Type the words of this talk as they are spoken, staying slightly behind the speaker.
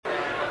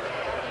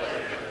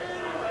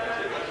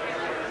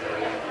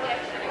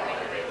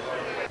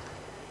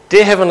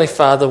Dear Heavenly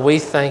Father, we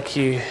thank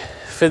you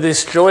for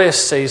this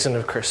joyous season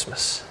of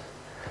Christmas.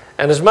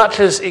 And as much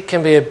as it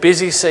can be a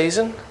busy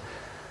season,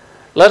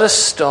 let us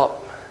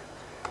stop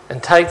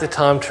and take the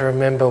time to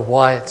remember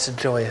why it's a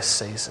joyous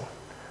season,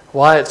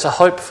 why it's a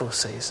hopeful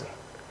season.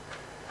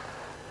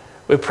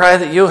 We pray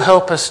that you'll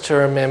help us to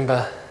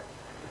remember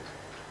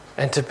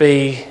and to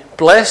be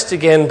blessed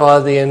again by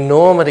the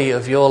enormity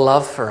of your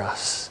love for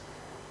us,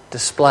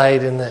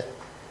 displayed in that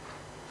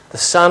the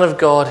Son of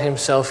God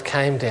himself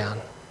came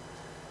down,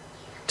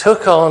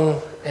 took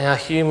on our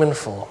human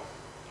form,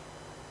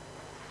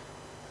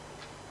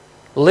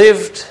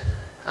 lived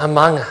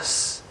among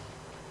us.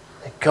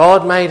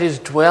 God made his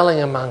dwelling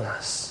among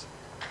us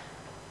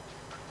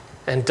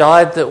and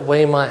died that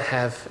we might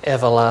have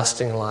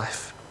everlasting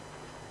life.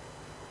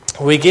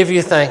 We give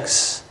you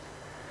thanks,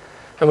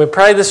 and we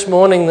pray this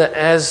morning that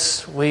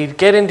as we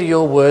get into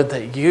your word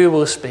that you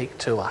will speak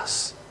to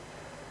us,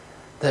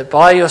 that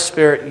by your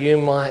Spirit you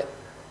might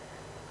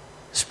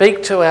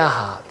speak to our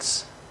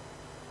hearts,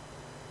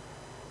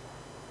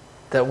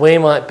 that we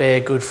might bear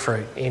good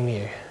fruit in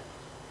you.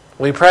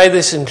 We pray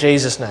this in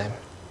Jesus' name.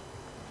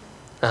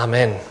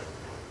 Amen.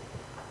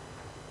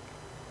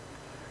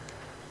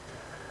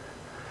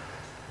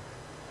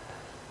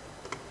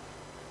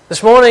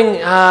 This morning,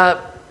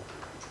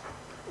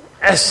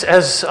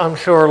 as I'm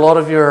sure a lot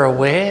of you are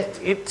aware,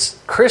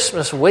 it's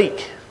Christmas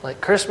week.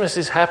 Like, Christmas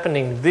is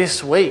happening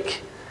this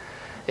week.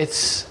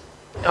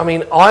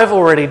 I've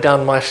already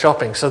done my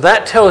shopping, so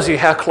that tells you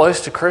how close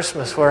to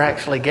Christmas we're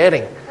actually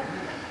getting.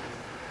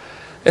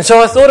 And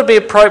so I thought it'd be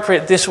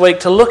appropriate this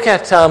week to look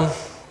at a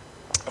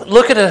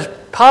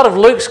part of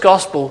Luke's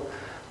Gospel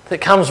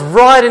that comes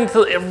right in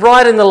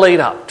the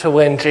lead up to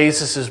when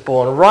Jesus is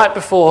born, right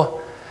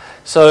before.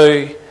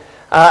 So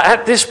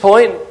at this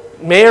point,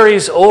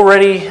 Mary's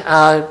already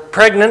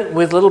pregnant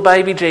with little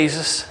baby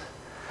Jesus,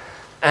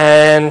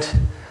 and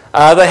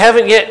they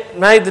haven't yet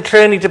made the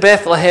journey to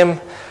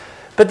Bethlehem.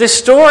 But this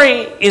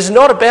story is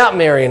not about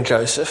Mary and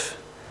Joseph,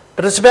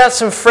 but it's about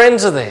some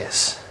friends of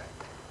theirs.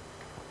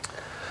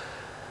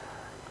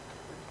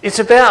 It's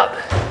about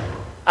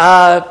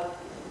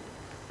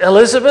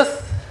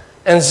Elizabeth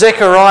and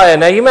Zechariah.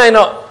 Now,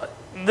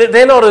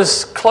 they're not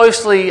as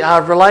closely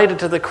related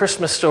to the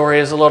Christmas story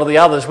as a lot of the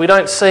others. We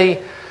don't see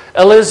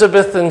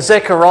Elizabeth and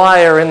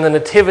Zechariah in the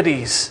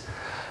nativities.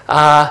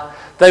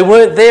 They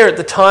weren't there at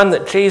the time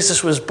that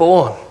Jesus was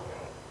born.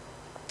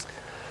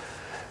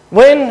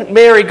 When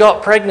Mary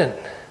got pregnant,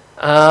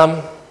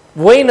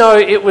 we know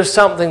it was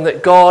something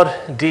that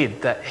God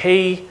did, that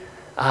he,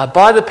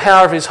 by the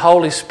power of his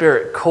Holy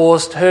Spirit,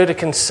 caused her to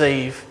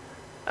conceive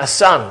a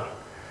son.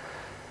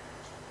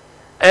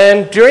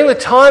 And during the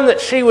time that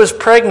she was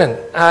pregnant,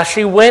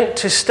 she went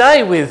to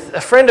stay with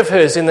a friend of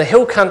hers in the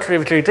hill country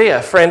of Judea,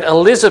 a friend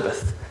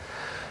Elizabeth.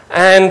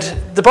 And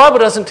the Bible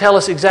doesn't tell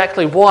us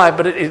exactly why,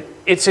 but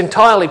it's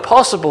entirely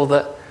possible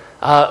that,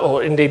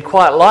 or indeed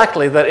quite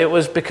likely, that it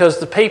was because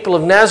the people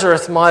of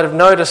Nazareth might have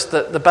noticed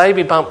that the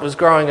baby bump was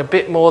growing a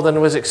bit more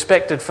than was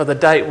expected for the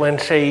date when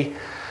she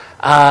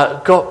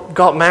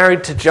got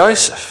married to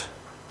Joseph.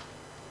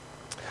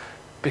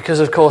 Because,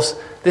 of course,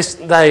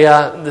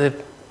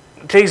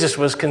 Jesus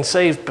was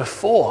conceived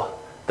before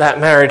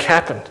that marriage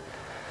happened.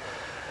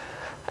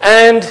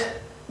 And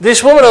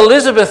this woman,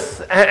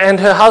 Elizabeth, and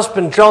her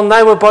husband, John,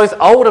 they were both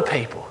older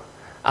people,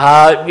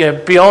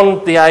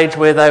 beyond the age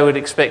where they would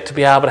expect to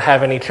be able to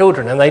have any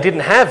children, and they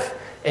didn't have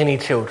any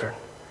children.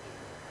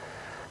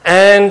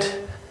 And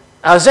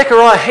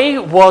Zechariah, he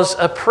was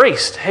a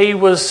priest. He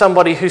was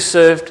somebody who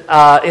served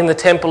in the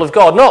temple of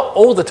God. Not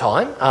all the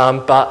time,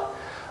 but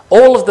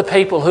all of the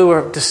people who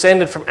were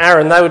descended from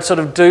Aaron, they would sort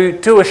of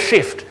do a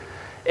shift.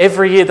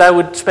 Every year they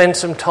would spend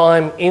some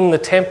time in the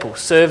temple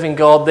serving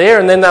God there,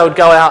 and then they would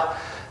go out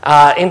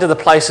into the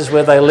places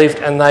where they lived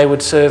and they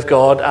would serve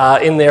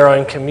God in their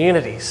own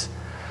communities.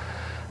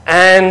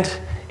 And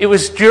it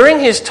was during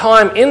his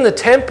time in the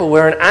temple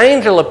where an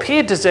angel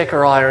appeared to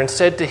Zechariah and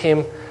said to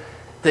him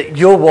that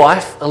your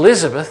wife,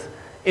 Elizabeth,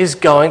 is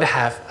going to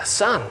have a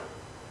son.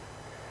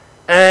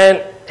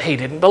 And he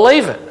didn't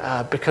believe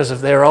it because of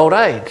their old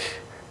age.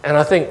 And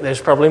I think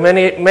there's probably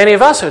many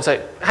of us who would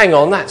say, hang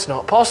on, that's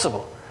not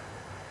possible.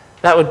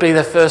 That would be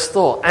their first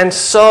thought. And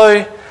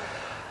so,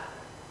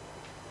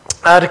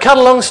 to cut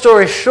a long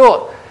story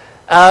short,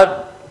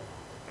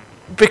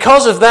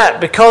 because of that,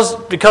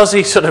 because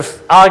he sort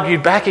of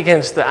argued back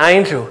against the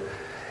angel,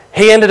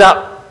 he ended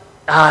up,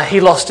 he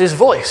lost his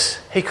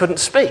voice. He couldn't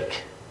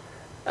speak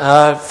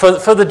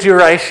for the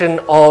duration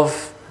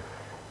of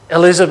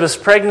Elizabeth's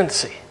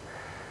pregnancy.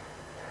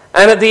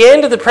 And at the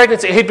end of the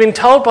pregnancy, he'd been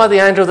told by the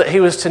angel that he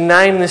was to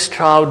name this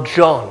child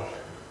John.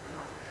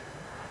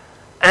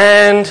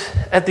 And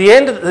at the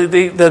end,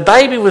 the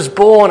baby was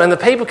born, and the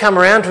people come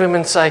around to him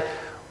and say,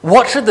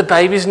 what should the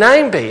baby's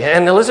name be?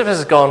 And Elizabeth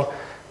has gone,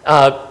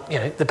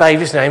 the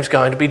baby's name's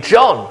going to be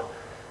John.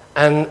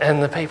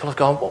 And the people have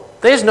gone, well,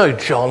 there's no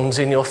Johns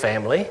in your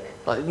family.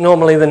 Like,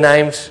 normally the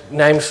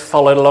names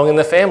followed along in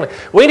the family.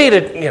 We need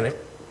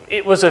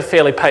it was a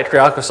fairly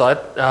patriarchal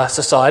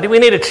society. We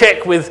need to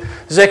check with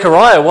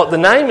Zechariah what the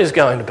name is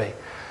going to be.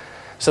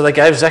 So they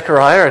gave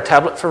Zechariah a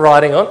tablet for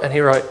writing on, and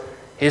he wrote,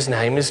 his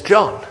name is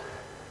John.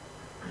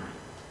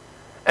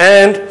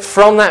 And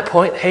from that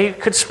point, he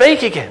could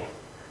speak again.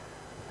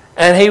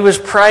 And he was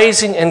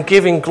praising and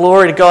giving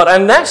glory to God.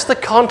 And that's the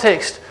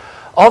context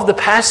of the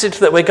passage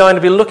that we're going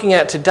to be looking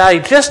at today.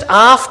 Just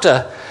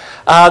after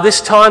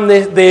this time,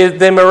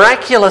 their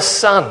miraculous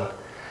son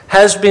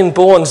has been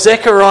born.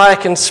 Zechariah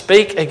can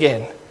speak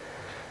again.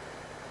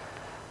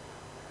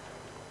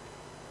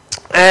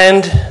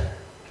 And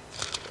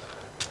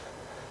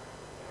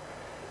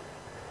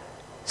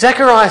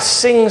Zechariah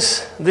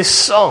sings this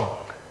song.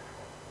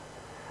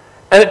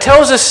 And it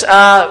tells us,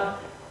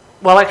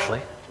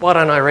 why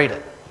don't I read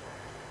it?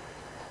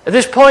 At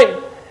this point,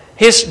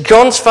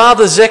 John's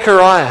father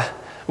Zechariah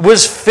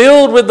was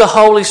filled with the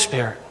Holy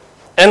Spirit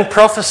and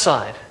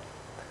prophesied,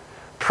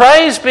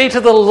 "Praise be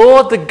to the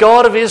Lord, the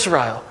God of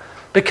Israel,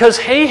 because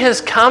he has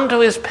come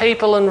to his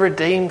people and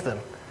redeemed them.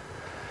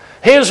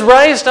 He has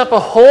raised up a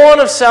horn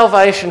of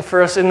salvation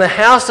for us in the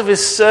house of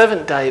his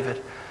servant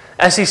David,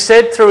 as he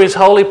said through his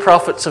holy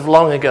prophets of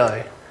long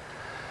ago.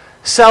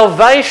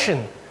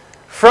 Salvation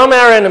from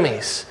our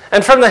enemies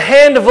and from the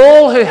hand of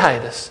all who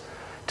hate us,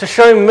 to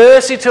show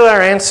mercy to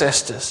our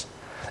ancestors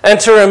and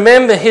to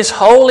remember his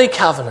holy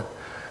covenant,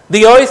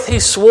 the oath he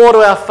swore to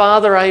our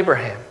father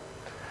Abraham,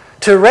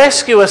 to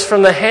rescue us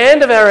from the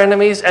hand of our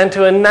enemies and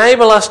to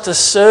enable us to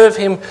serve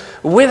him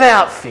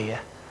without fear,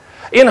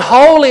 in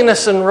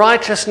holiness and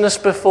righteousness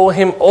before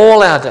him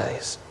all our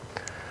days.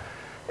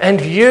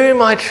 And you,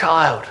 my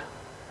child,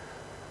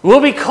 will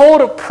be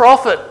called a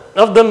prophet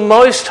of the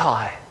Most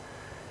High,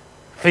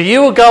 for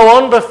you will go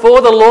on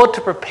before the Lord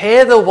to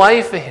prepare the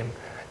way for him,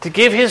 to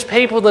give his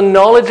people the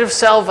knowledge of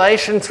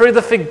salvation through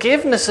the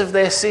forgiveness of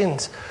their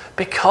sins,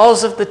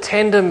 because of the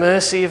tender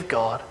mercy of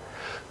God,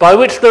 by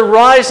which the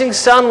rising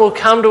sun will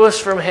come to us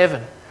from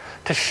heaven,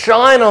 to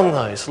shine on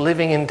those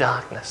living in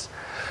darkness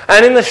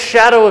and in the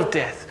shadow of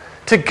death,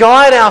 to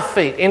guide our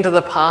feet into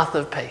the path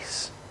of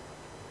peace."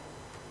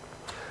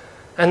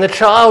 And the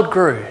child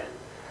grew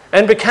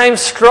and became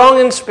strong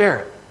in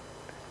spirit,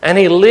 and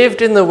he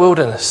lived in the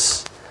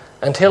wilderness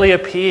until he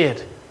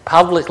appeared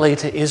publicly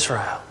to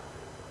Israel.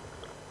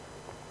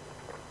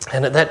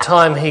 And at that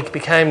time he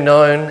became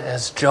known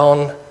as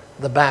John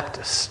the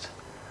Baptist,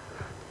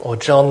 or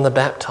John the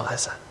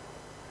Baptizer.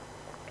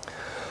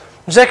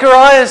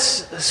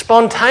 Zechariah's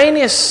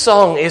spontaneous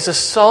song is a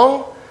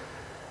song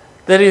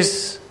that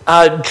is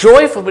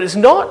joyful, but it's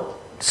not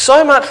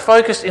so much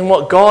focused in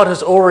what God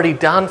has already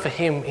done for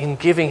him in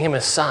giving him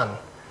a son.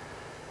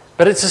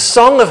 But it's a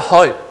song of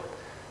hope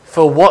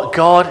for what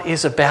God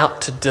is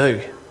about to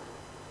do.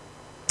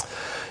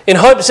 In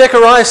hope,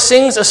 Zechariah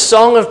sings a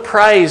song of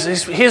praise,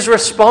 his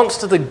response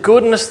to the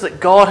goodness that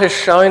God has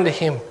shown to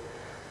him.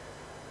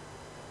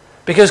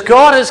 Because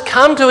God has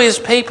come to his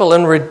people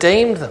and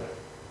redeemed them.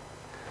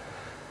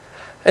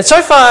 And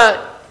so far,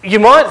 you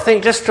might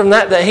think just from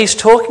that he's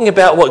talking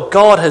about what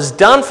God has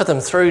done for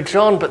them through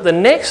John, but the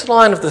next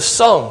line of the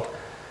song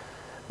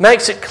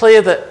makes it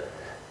clear that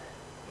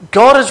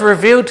God has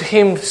revealed to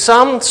him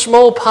some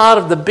small part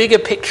of the bigger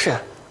picture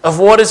of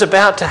what is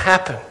about to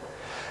happen.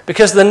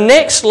 Because the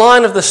next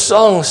line of the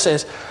song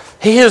says,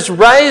 "He has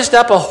raised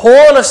up a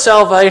horn of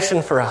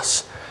salvation for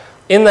us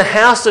in the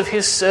house of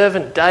his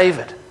servant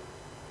David."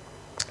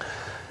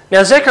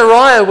 Now,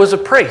 Zechariah was a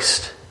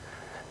priest.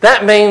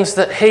 That means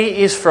that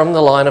he is from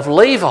the line of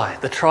Levi,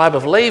 the tribe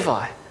of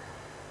Levi.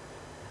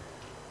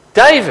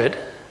 David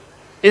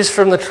is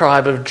from the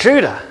tribe of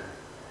Judah,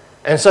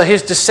 and so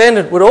his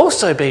descendant would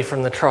also be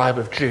from the tribe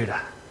of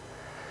Judah.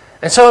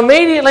 And so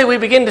immediately we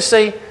begin to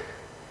see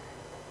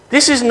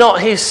this is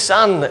not his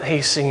son that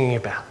he's singing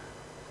about.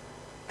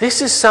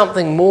 This is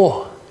something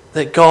more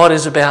that God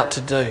is about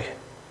to do.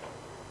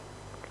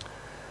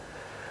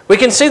 We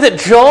can see that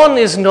John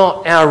is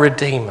not our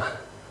Redeemer,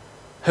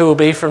 who will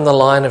be from the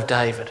line of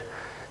David.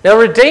 Now,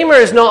 Redeemer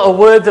is not a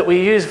word that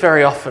we use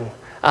very often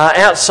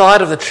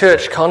outside of the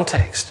church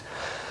context.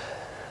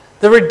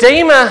 The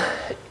Redeemer,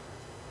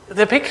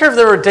 the picture of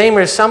the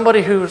Redeemer is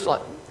somebody who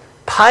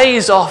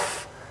pays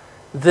off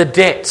the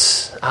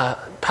debts,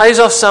 pays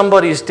off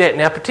somebody's debt.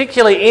 Now,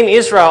 particularly in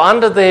Israel,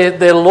 under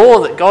their law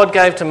that God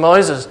gave to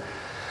Moses,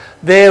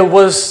 there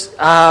was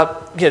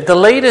the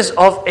leaders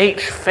of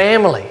each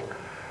family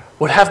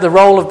would have the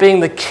role of being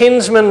the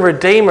kinsman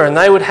redeemer, and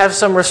they would have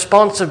some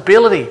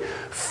responsibility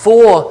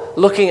for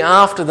looking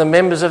after the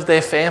members of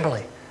their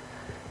family.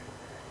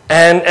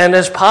 And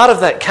as part of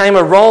that came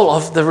a role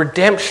of the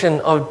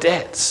redemption of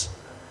debts.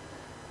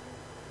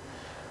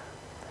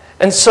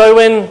 And so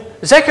when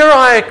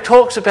Zechariah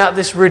talks about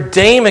this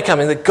Redeemer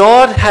coming, that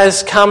God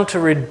has come to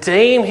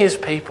redeem his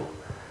people,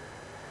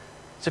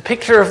 it's a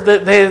picture of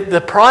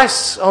the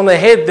price on their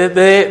head,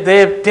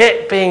 their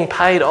debt being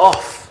paid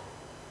off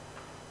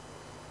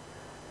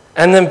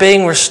and them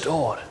being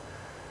restored.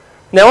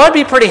 Now, I'd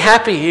be pretty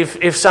happy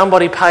if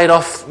somebody paid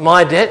off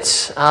my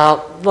debts.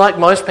 Like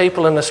most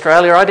people in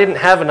Australia, I didn't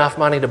have enough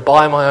money to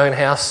buy my own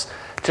house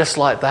just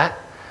like that.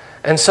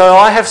 And so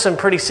I have some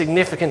pretty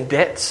significant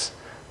debts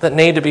that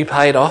need to be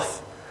paid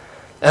off.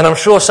 And I'm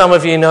sure some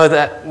of you know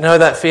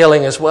that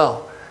feeling as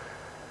well.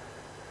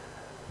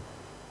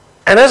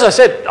 And as I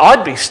said,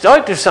 I'd be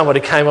stoked if somebody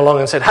came along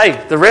and said,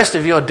 hey, the rest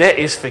of your debt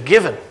is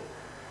forgiven.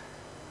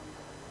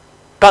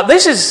 But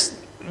this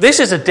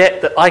is a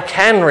debt that I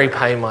can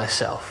repay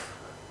myself.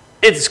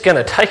 It's going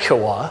to take a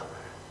while,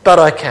 but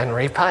I can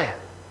repay it.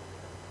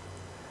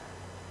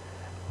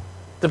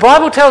 The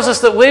Bible tells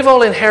us that we've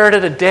all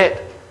inherited a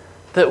debt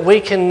that we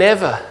can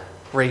never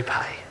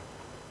repay.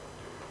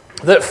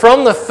 That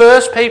from the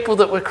first people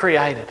that were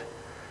created,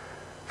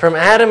 from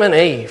Adam and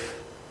Eve,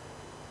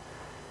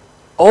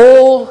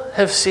 all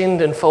have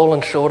sinned and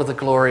fallen short of the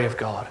glory of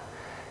God.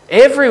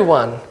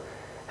 Everyone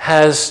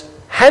has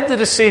had the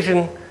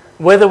decision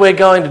whether we're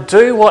going to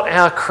do what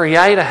our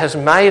Creator has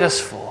made us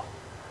for,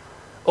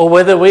 or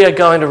whether we are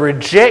going to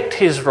reject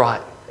His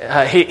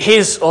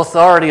His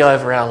authority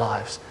over our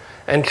lives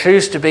and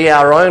choose to be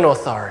our own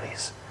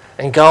authorities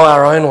and go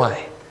our own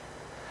way.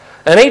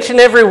 And each and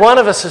every one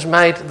of us has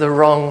made the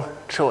wrong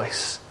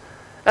choice,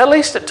 at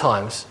least at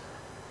times.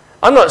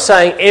 I'm not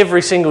saying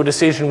every single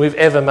decision we've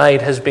ever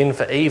made has been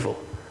for evil,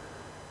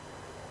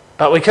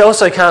 but we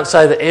also can't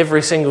say that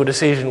every single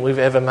decision we've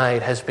ever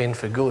made has been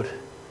for good,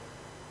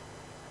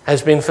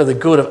 has been for the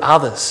good of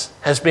others,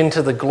 has been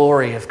to the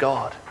glory of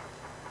God,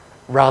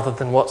 rather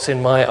than what's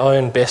in my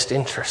own best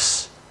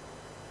interests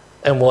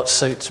and what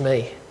suits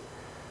me.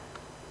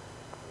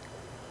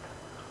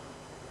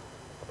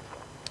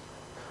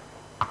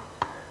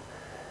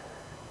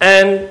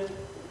 And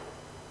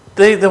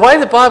the way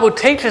the Bible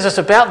teaches us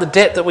about the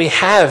debt that we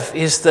have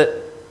is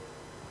that,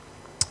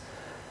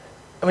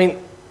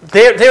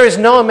 there is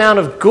no amount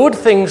of good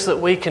things that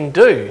we can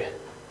do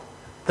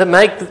that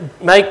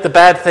make the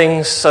bad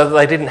things so that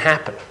they didn't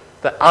happen,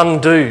 that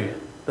undo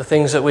the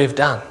things that we've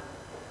done.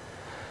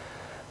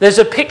 There's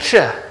a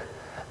picture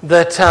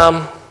that,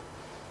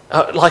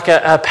 like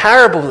a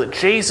parable that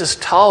Jesus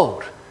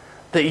told,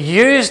 that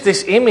used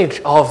this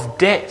image of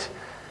debt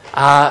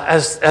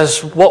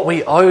as what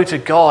we owe to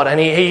God. And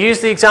he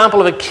used the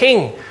example of a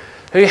king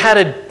who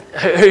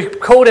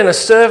called in a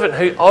servant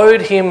who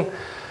owed him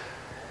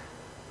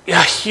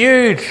a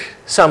huge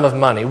sum of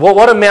money.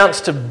 What amounts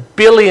to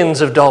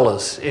billions of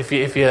dollars if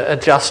you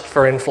adjust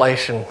for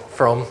inflation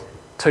from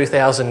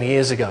 2,000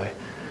 years ago.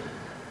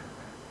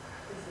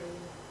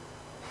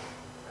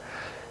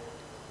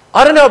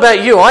 I don't know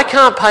about you, I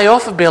can't pay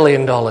off $1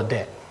 billion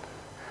debt.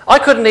 I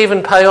couldn't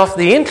even pay off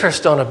the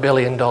interest on $1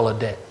 billion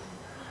debt.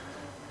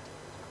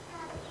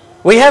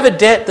 We have a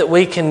debt that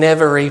we can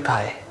never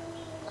repay.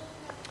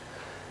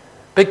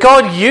 But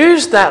God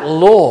used that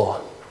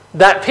law,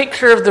 that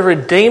picture of the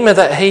Redeemer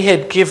that He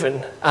had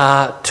given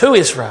to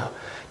Israel,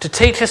 to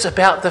teach us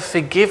about the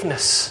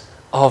forgiveness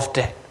of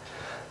debt,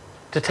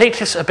 to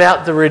teach us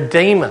about the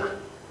Redeemer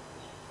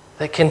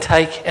that can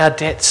take our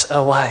debts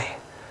away.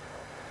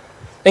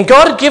 And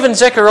God had given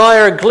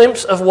Zechariah a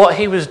glimpse of what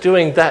He was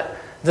doing, that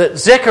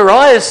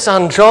Zechariah's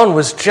son John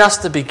was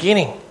just the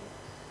beginning.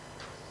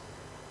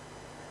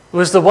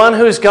 Was the one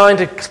who was going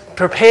to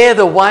prepare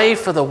the way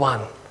for the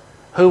one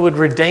who would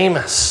redeem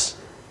us,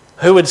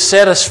 who would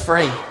set us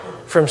free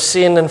from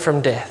sin and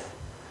from death.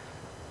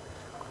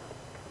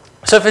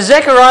 So for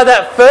Zechariah,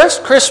 that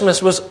first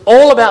Christmas was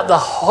all about the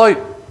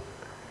hope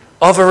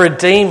of a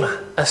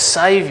Redeemer, a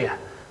Saviour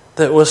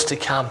that was to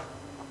come.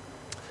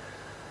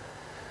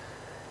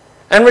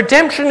 And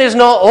redemption is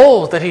not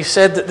all that he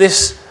said that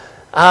this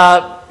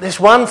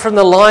one from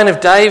the line of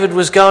David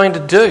was going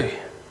to do.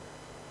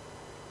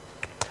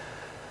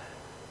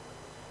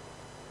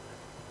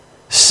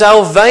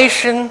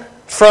 Salvation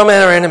from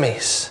our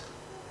enemies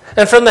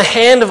and from the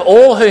hand of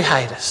all who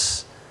hate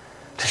us,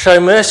 to show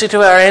mercy to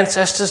our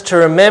ancestors, to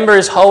remember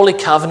His holy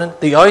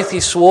covenant, the oath He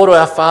swore to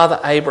our father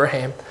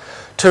Abraham,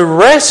 to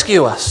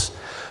rescue us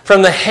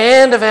from the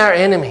hand of our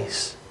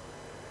enemies,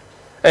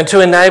 and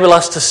to enable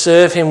us to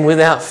serve Him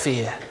without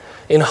fear,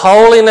 in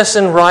holiness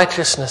and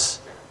righteousness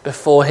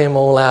before Him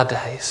all our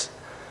days.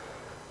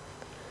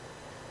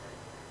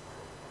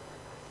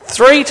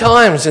 3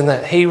 times in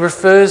that He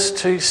refers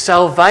to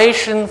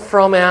salvation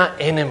from our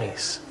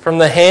enemies, from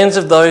the hands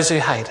of those who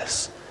hate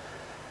us.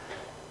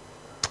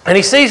 And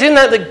He sees in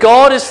that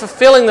God is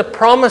fulfilling the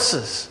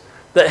promises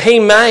that He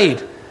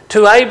made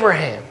to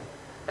Abraham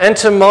and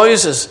to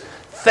Moses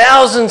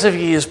thousands of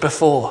years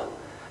before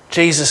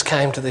Jesus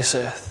came to this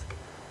earth.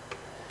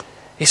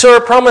 He saw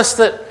a promise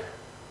that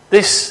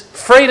this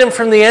freedom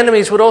from the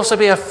enemies would also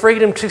be a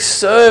freedom to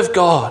serve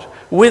God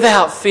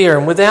without fear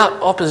and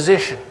without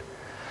opposition.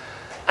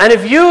 And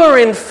if you are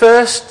in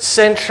first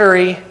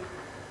century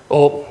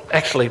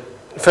BC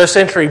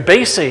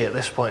at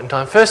this point in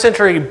time, first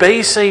century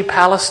BC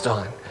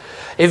Palestine,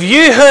 if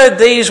you heard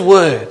these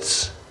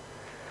words,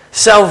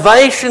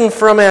 salvation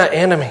from our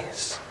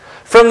enemies,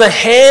 from the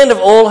hand of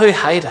all who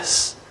hate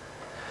us,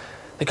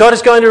 that God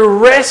is going to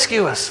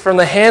rescue us from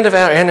the hand of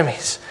our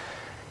enemies,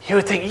 you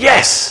would think,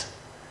 yes,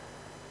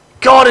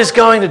 God is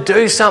going to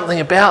do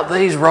something about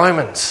these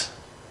Romans.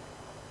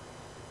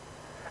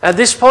 At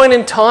this point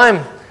in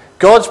time,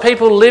 God's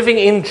people living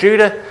in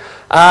Judah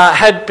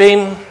had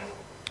been,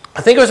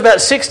 I think it was about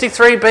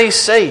 63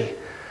 BC. A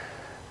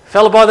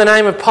fellow by the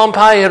name of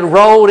Pompey had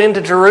rolled into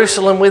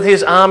Jerusalem with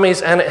his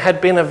armies, and it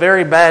had been a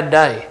very bad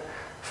day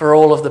for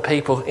all of the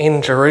people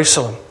in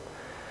Jerusalem.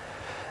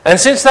 And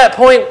since that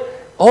point,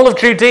 all of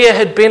Judea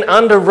had been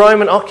under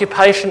Roman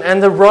occupation,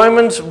 and the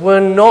Romans were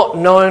not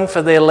known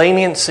for their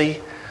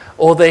leniency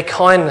or their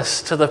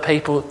kindness to the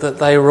people that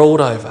they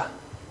ruled over.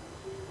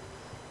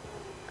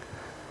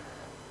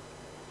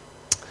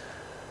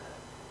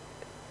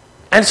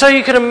 And so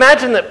you can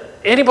imagine that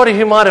anybody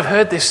who might have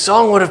heard this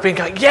song would have been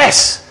going,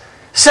 yes,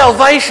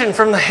 salvation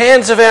from the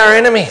hands of our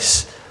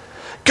enemies.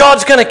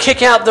 God's going to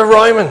kick out the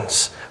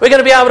Romans. We're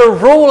going to be able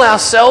to rule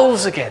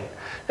ourselves again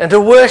and to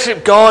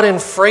worship God in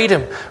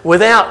freedom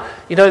without,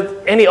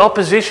 any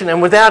opposition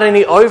and without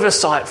any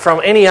oversight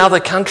from any other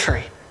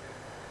country.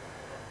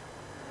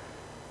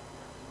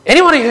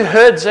 Anybody who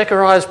heard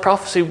Zechariah's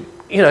prophecy,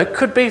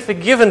 could be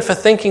forgiven for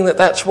thinking that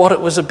that's what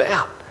it was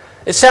about.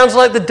 It sounds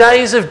like the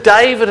days of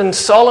David and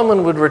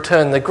Solomon would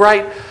return, the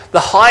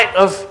height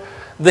of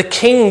the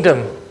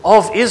kingdom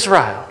of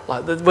Israel,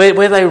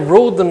 where they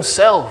ruled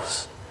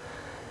themselves.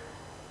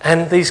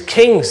 And these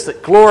kings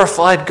that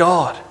glorified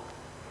God,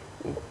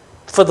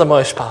 for the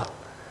most part.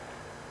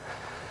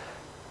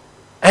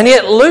 And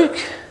yet Luke,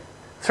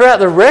 throughout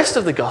the rest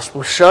of the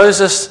Gospel, shows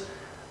us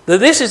that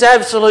this is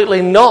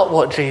absolutely not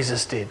what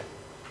Jesus did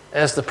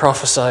as the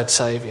prophesied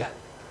Saviour.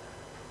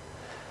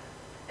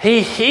 He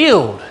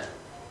healed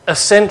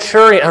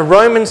a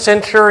Roman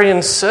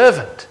centurion's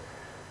servant.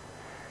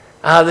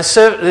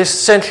 This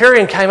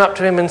centurion came up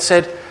to him and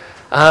said,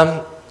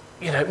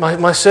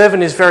 my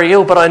servant is very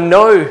ill, but I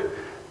know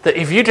that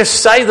if you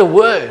just say the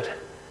word,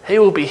 he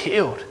will be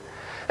healed.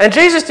 And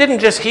Jesus didn't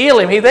just heal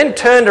him, he then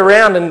turned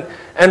around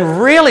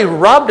and really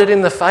rubbed it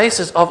in the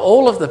faces of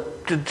all of the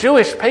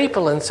Jewish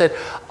people and said,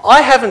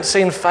 I haven't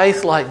seen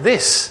faith like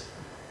this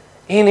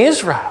in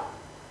Israel.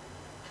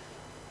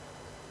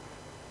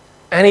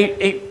 And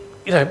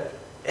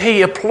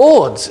he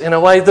applauds, in a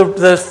way,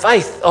 the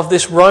faith of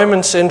this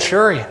Roman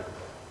centurion.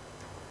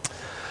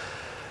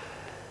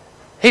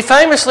 He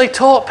famously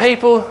taught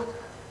people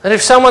that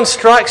if someone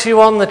strikes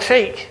you on the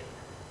cheek,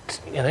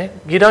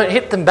 you don't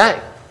hit them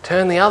back.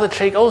 Turn the other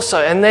cheek also.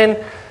 And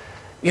then,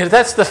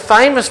 that's the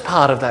famous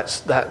part of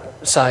that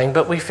saying,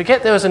 but we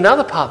forget there was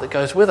another part that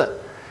goes with it.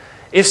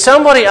 If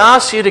somebody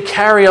asks you to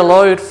carry a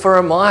load for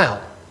a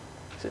mile,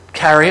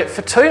 carry it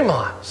for 2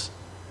 miles.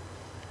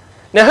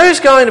 Now, who's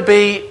going to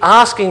be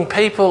asking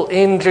people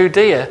in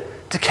Judea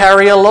to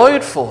carry a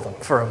load for them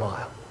for a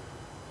mile?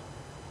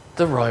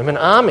 The Roman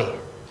army.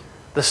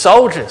 The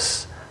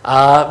soldiers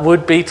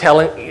would be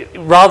telling,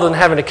 rather than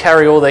having to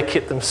carry all their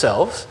kit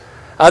themselves,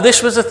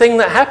 this was a thing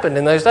that happened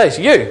in those days.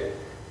 You,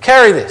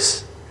 carry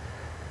this.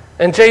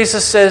 And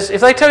Jesus says, if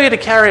they tell you to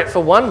carry it for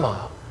 1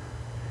 mile,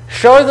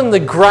 show them the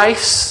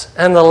grace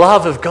and the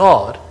love of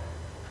God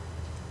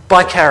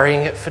by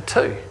carrying it for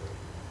 2.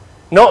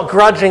 Not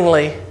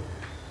grudgingly,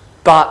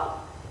 but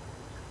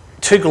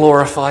to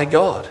glorify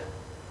God.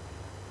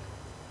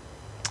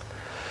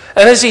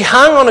 And as he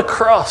hung on a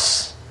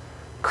cross,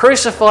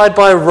 crucified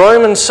by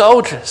Roman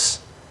soldiers,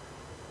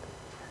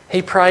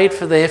 he prayed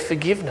for their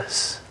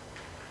forgiveness.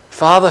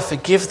 Father,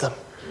 forgive them.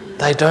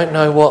 They don't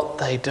know what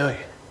they do.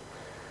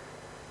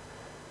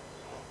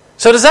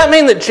 So does that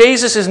mean that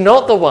Jesus is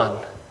not the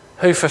one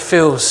who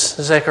fulfills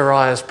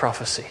Zechariah's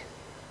prophecy?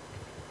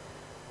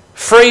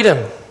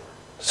 Salvation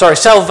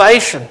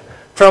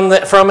from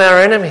our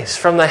enemies,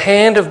 from the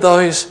hand of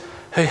those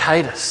who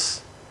hate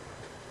us.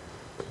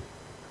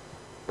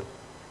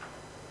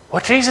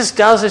 What Jesus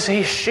does is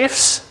he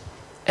shifts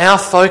our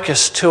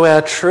focus to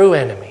our true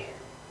enemy.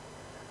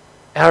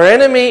 Our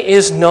enemy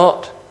is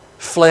not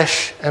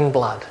flesh and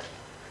blood.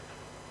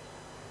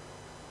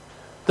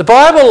 The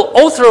Bible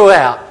all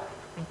throughout,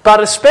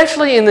 but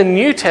especially in the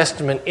New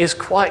Testament, is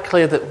quite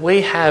clear that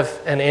we have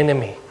an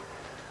enemy.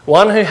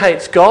 One who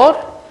hates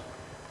God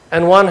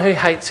and one who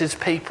hates his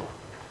people.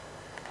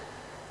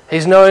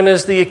 He's known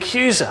as the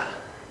accuser.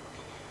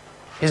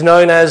 He's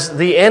known as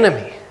the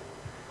enemy.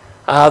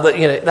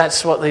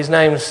 That's what these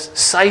names,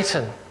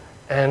 Satan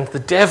and the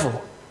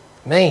devil,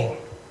 mean.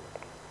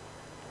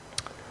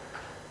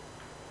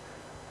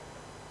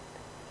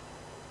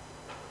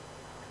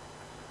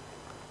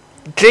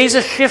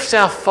 Jesus shifts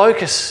our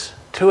focus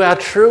to our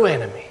true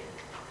enemy.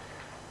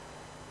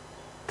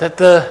 That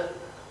the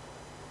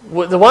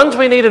ones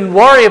we need to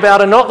worry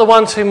about are not the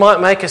ones who might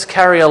make us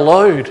carry a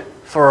load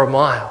for a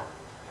mile.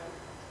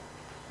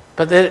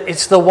 But that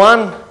it's the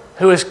one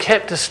who has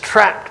kept us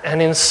trapped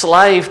and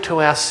enslaved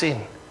to our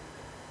sin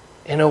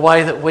in a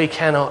way that we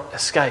cannot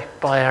escape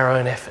by our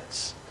own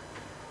efforts.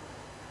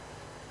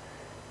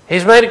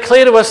 He's made it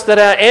clear to us that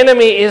our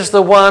enemy is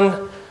the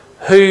one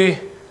who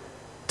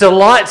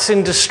delights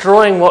in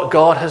destroying what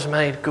God has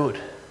made good.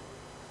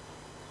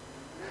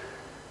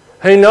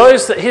 Who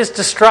knows that his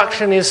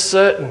destruction is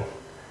certain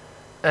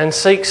and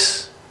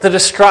seeks the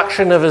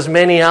destruction of as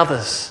many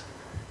others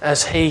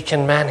as he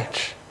can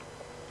manage.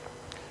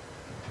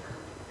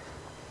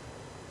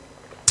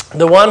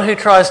 the one who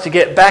tries to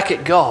get back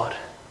at God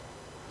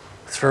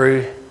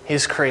through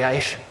his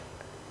creation,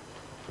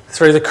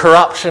 through the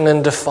corruption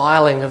and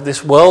defiling of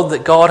this world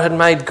that God had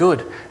made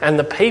good and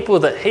the people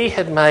that he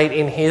had made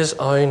in his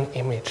own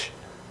image.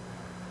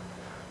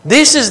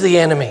 This is the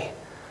enemy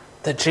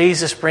that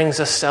Jesus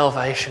brings us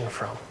salvation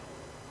from.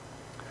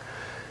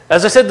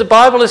 As I said, the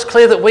Bible is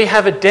clear that we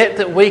have a debt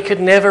that we could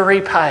never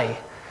repay.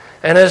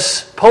 And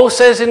as Paul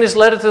says in his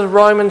letter to the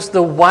Romans,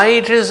 the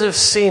wages of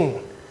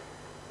sin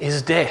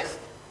is death.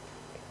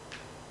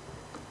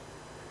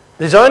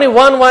 There's only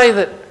one way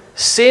that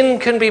sin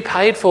can be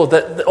paid for,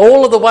 that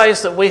all of the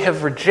ways that we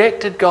have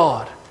rejected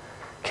God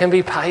can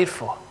be paid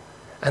for,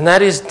 and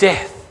that is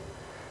death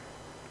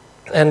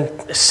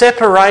and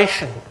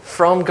separation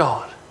from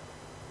God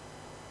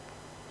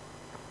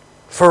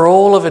for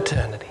all of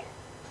eternity.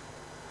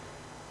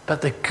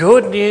 But the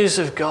good news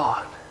of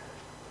God,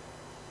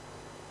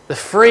 the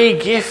free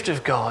gift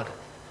of God,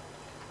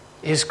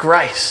 is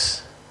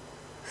grace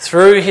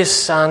through his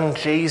Son,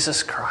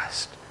 Jesus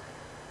Christ.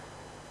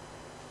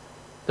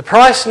 The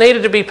price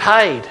needed to be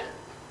paid.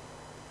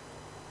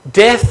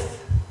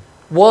 Death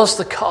was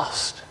the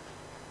cost.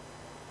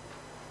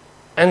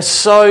 And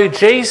so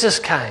Jesus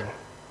came,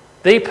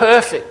 the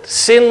perfect,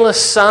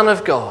 sinless Son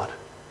of God,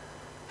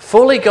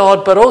 fully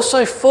God but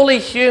also fully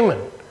human,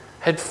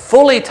 had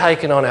fully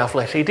taken on our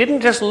flesh. He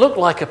didn't just look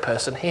like a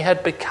person, he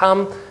had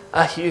become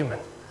a human.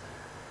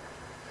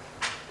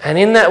 And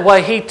in that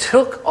way he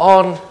took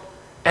on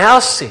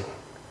our sin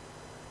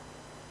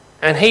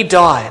and he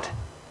died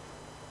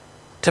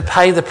to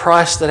pay the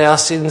price that our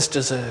sins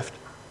deserved.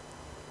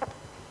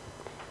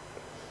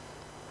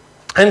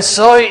 And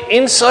so,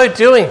 in so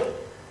doing,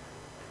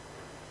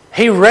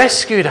 he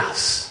rescued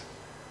us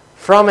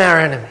from our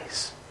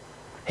enemies.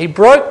 He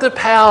broke the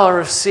power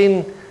of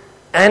sin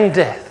and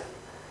death.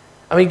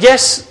 I mean,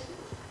 yes,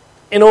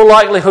 in all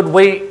likelihood,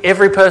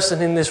 every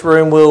person in this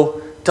room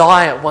will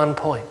die at one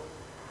point.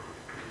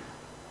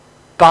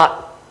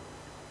 But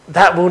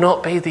that will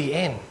not be the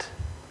end.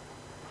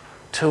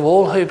 To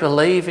all who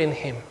believe in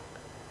him,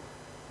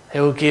 he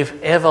will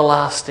give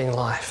everlasting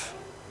life.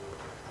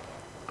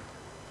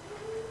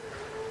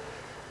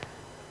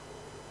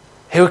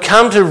 He will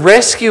come to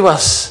rescue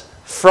us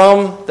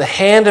from the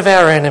hand of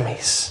our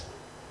enemies,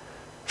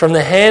 from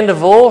the hand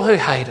of all who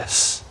hate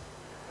us.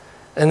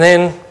 And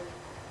then,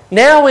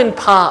 now in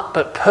part,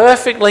 but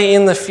perfectly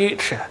in the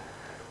future,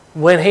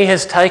 when he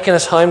has taken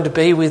us home to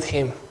be with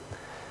him,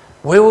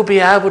 we will be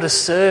able to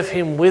serve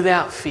him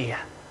without fear,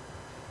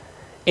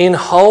 in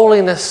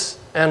holiness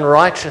and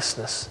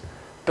righteousness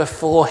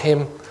before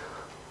him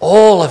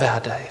all of our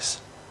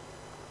days.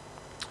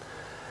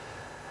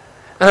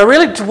 And I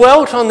really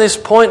dwelt on this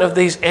point of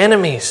these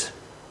enemies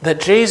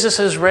that Jesus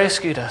has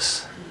rescued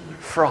us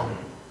from,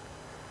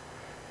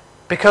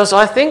 because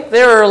I think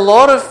there are a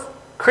lot of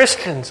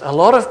Christians, a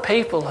lot of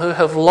people who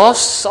have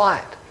lost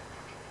sight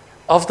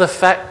of the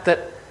fact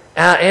that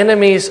our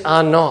enemies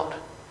are not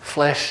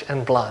flesh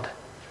and blood.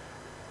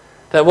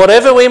 That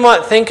whatever we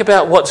might think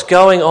about what's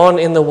going on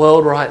in the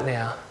world right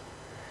now,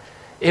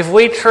 if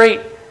we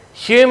treat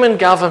human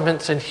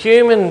governments and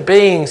human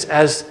beings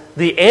as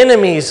the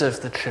enemies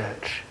of the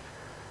church,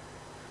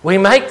 we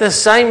make the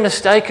same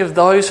mistake of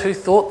those who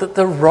thought that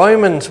the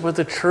Romans were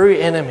the true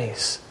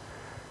enemies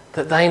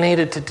that they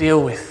needed to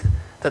deal with,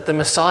 that the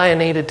Messiah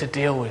needed to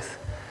deal with.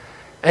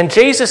 And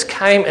Jesus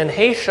came and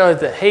he showed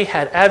that he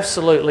had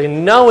absolutely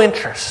no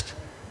interest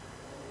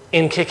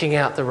in kicking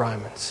out the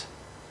Romans,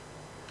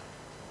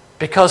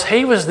 because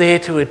he was there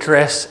to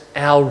address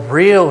our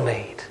real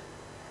need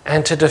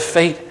and to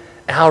defeat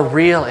our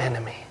real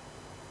enemy.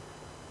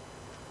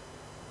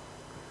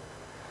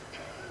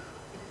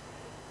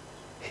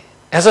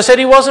 As I said,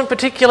 he wasn't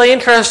particularly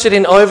interested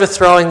in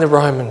overthrowing the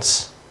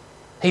Romans.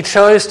 He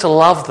chose to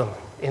love them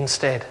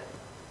instead.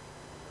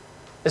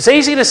 It's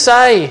easy to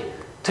say,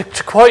 to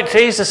quote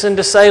Jesus and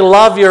to say,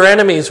 love your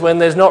enemies, when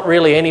there's not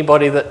really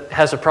anybody that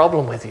has a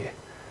problem with you.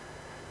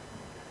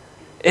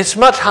 It's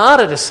much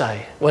harder to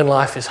say when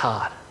life is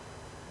hard.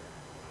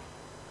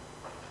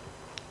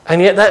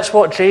 And yet that's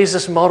what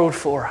Jesus modelled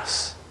for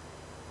us.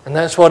 And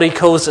that's what he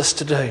calls us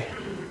to do.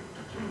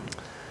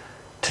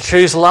 To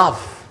choose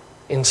love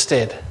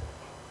instead.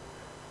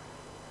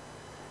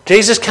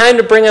 Jesus came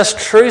to bring us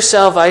true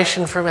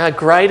salvation from our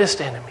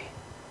greatest enemy,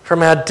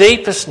 from our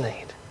deepest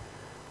need.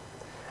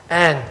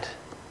 And,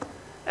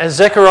 as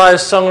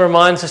Zechariah's song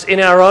reminds us, in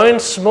our own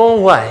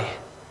small way,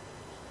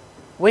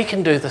 we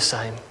can do the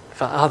same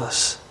for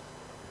others.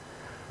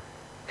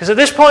 Because at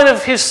this point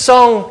of his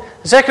song,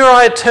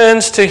 Zechariah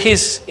turns to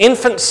his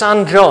infant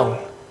son John,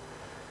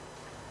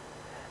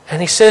 and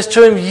he says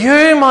to him,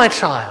 "You, my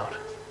child,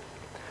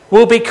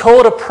 will be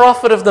called a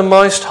prophet of the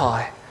Most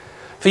High,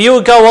 for you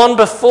will go on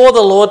before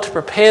the Lord to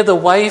prepare the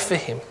way for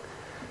him,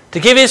 to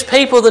give his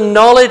people the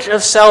knowledge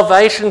of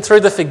salvation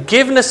through the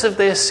forgiveness of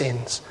their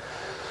sins,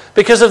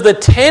 because of the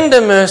tender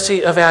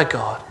mercy of our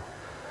God,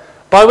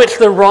 by which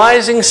the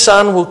rising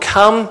sun will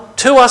come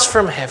to us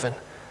from heaven,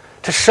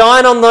 to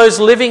shine on those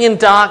living in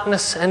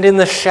darkness and in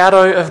the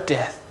shadow of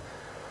death,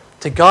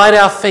 to guide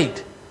our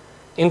feet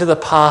into the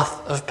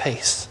path of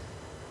peace.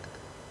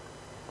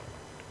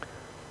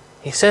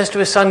 He says to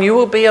his son, you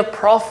will be a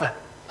prophet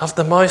of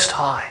the Most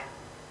High.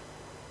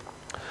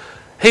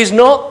 He's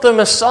not the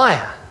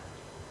Messiah,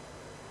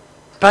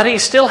 but he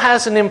still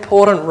has an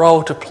important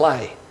role to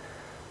play,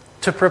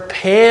 to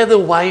prepare the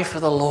way for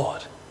the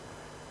Lord.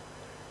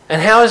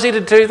 And how is he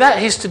to do that?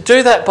 He's to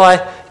do that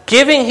by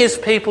giving his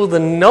people the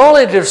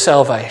knowledge of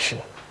salvation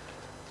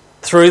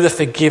through the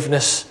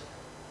forgiveness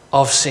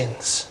of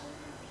sins.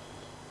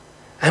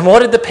 And what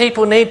did the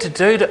people need to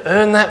do to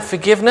earn that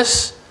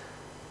forgiveness?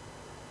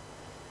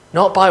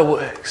 Not by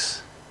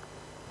works,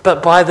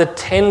 but by the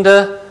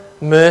tender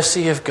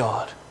mercy of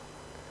God.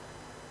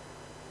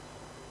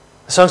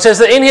 The song says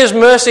that in his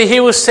mercy he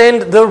will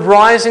send the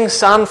rising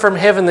sun from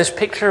heaven, this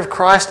picture of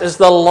Christ as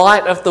the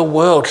light of the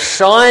world,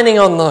 shining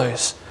on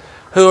those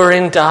who are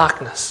in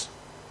darkness.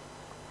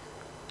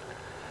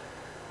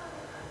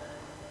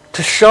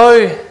 To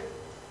show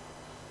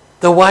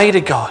the way to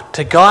God,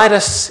 to guide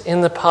us in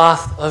the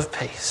path of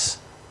peace.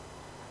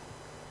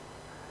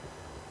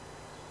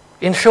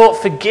 In short,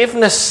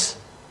 forgiveness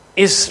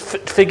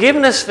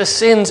for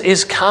sins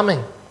is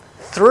coming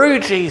through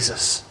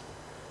Jesus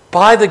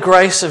by the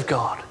grace of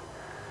God.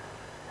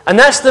 And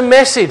that's the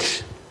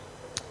message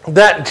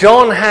that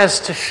John has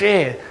to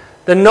share.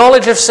 The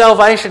knowledge of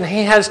salvation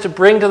he has to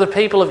bring to the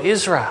people of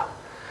Israel.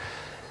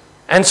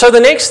 And so the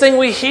next thing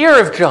we hear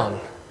of John,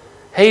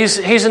 he's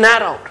an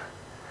adult.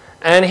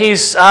 And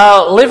he's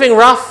living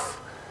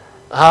rough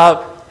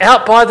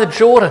out by the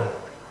Jordan.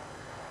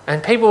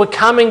 And people were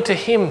coming to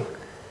him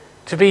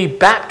to be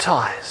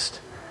baptized.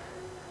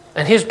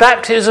 And his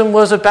baptism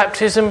was a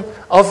baptism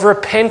of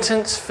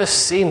repentance for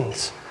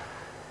sins.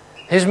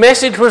 His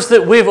message was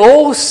that we've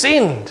all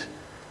sinned.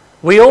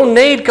 We all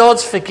need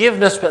God's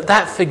forgiveness, but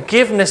that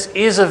forgiveness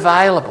is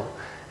available.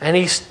 And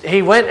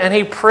he went and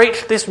he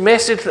preached this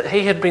message that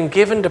he had been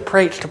given to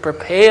preach to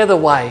prepare the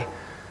way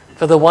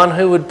for the one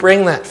who would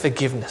bring that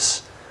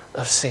forgiveness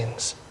of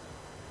sins.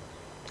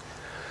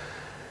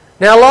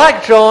 Now,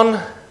 like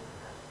John,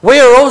 we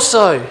are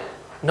also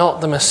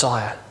not the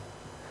Messiah.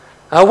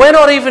 We're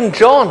not even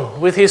John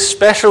with his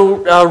special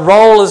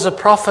role as a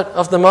prophet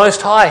of the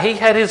Most High. He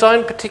had his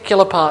own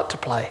particular part to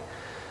play.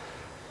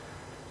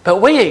 But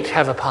we each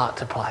have a part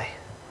to play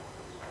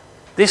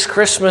this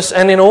Christmas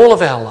and in all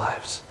of our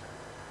lives.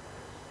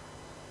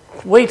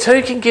 We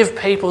too can give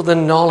people the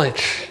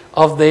knowledge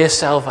of their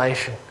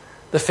salvation,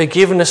 the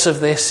forgiveness of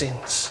their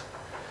sins.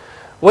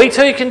 We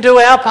too can do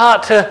our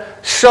part to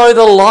show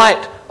the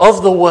light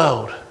of the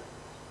world,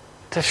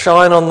 to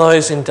shine on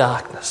those in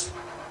darkness.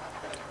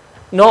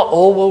 Not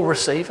all will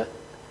receive it,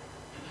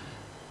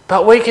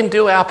 but we can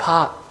do our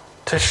part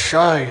to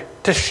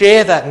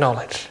share that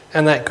knowledge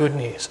and that good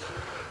news.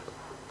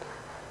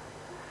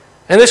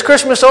 And this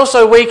Christmas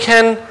also we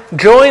can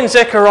join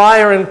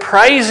Zechariah in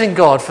praising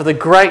God for the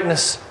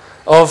greatness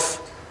of,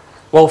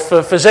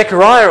 for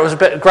Zechariah it was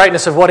the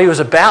greatness of what he was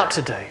about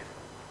to do.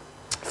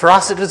 For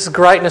us it is the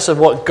greatness of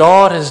what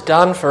God has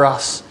done for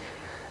us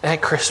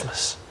at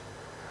Christmas.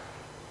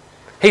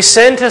 He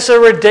sent us a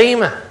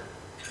Redeemer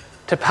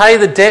to pay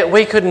the debt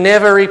we could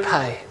never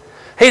repay.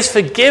 He's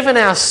forgiven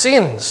our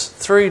sins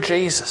through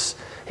Jesus.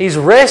 He's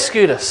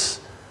rescued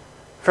us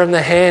from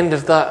the hand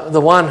of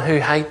the one who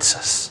hates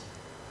us.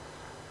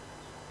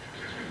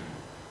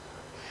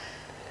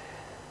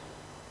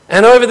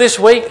 And over this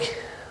week,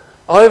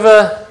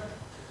 over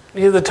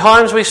the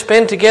times we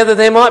spend together,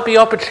 there might be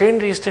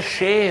opportunities to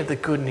share the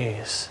good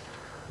news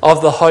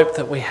of the hope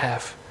that we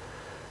have.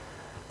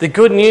 The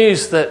good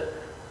news that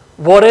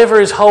whatever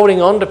is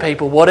holding on to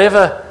people,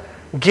 whatever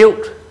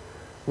guilt,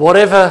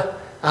 whatever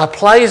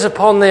plays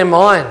upon their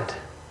mind,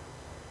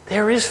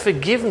 there is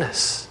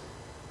forgiveness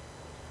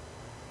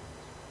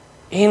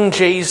in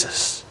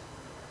Jesus.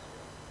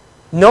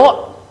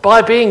 Not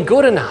by being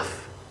good enough,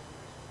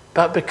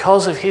 but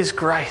because of his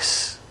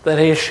grace that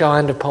he has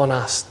shined upon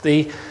us.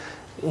 The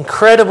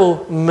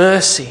incredible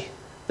mercy,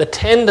 the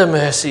tender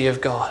mercy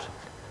of God.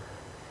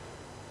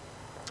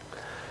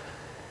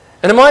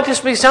 And it might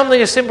just be something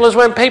as simple as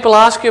when people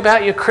ask you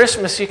about your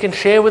Christmas, you can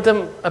share with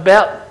them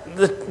about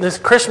the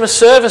Christmas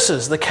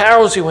services, the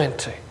carols you went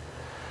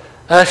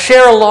to.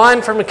 Share a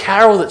line from a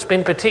carol that's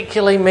been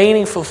particularly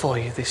meaningful for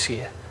you this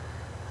year.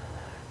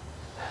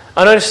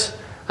 I notice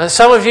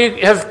some of you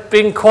have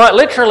been quite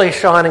literally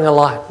shining a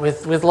light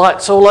with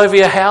lights all over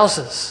your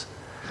houses.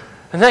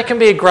 And that can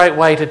be a great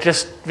way to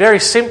just very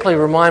simply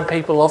remind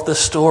people of the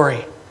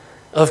story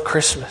of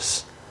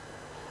Christmas.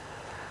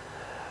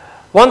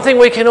 One thing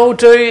we can all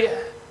do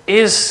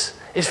is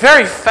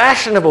very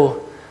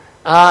fashionable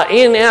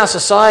in our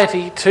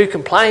society to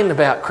complain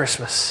about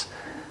Christmas.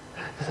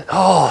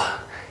 Oh,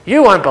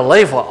 you won't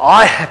believe what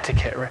I had to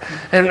get rid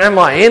of. And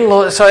my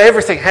in-laws, so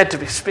everything had to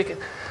be spick.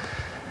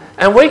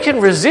 And we can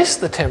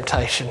resist the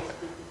temptation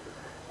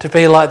to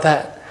be like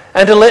that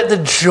and to let the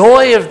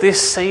joy of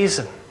this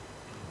season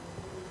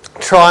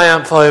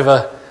triumph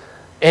over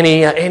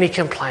any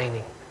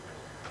complaining.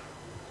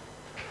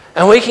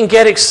 And we can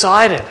get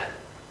excited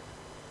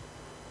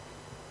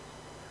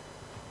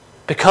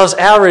because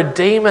our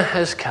Redeemer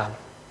has come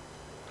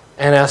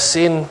and our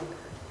sin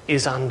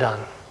is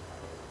undone.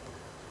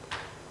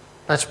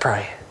 Let's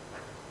pray.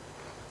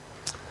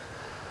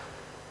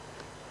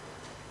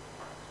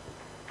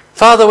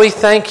 Father, we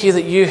thank you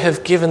that you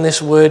have given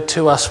this word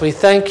to us. We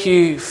thank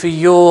you for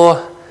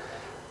your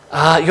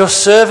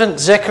servant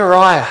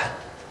Zechariah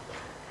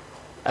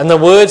and the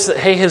words that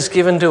he has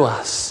given to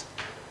us.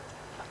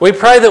 We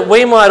pray that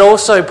we might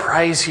also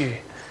praise you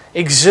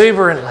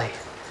exuberantly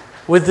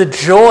with the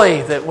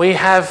joy that we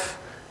have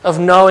of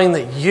knowing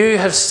that you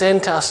have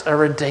sent us a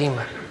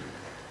Redeemer.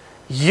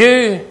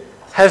 You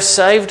have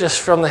saved us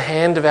from the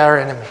hand of our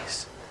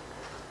enemies.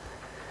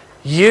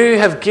 You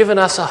have given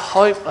us a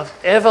hope of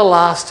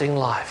everlasting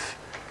life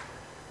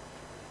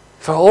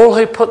for all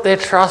who put their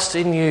trust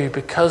in you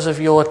because of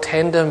your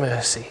tender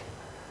mercy.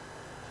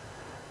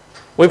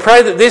 We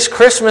pray that this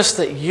Christmas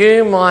that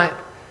you might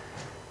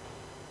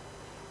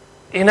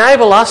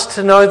enable us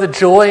to know the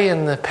joy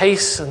and the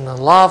peace and the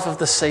love of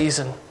the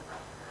season,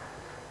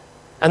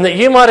 and that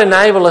you might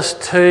enable us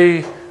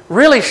to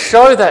really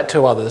show that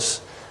to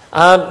others,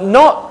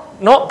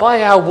 not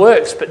by our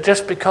works, but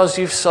just because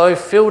you've so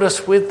filled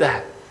us with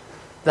that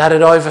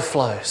it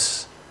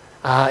overflows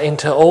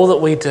into all that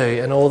we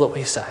do and all that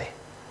we say.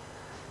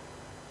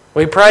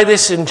 We pray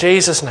this in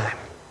Jesus' name.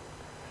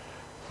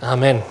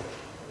 Amen.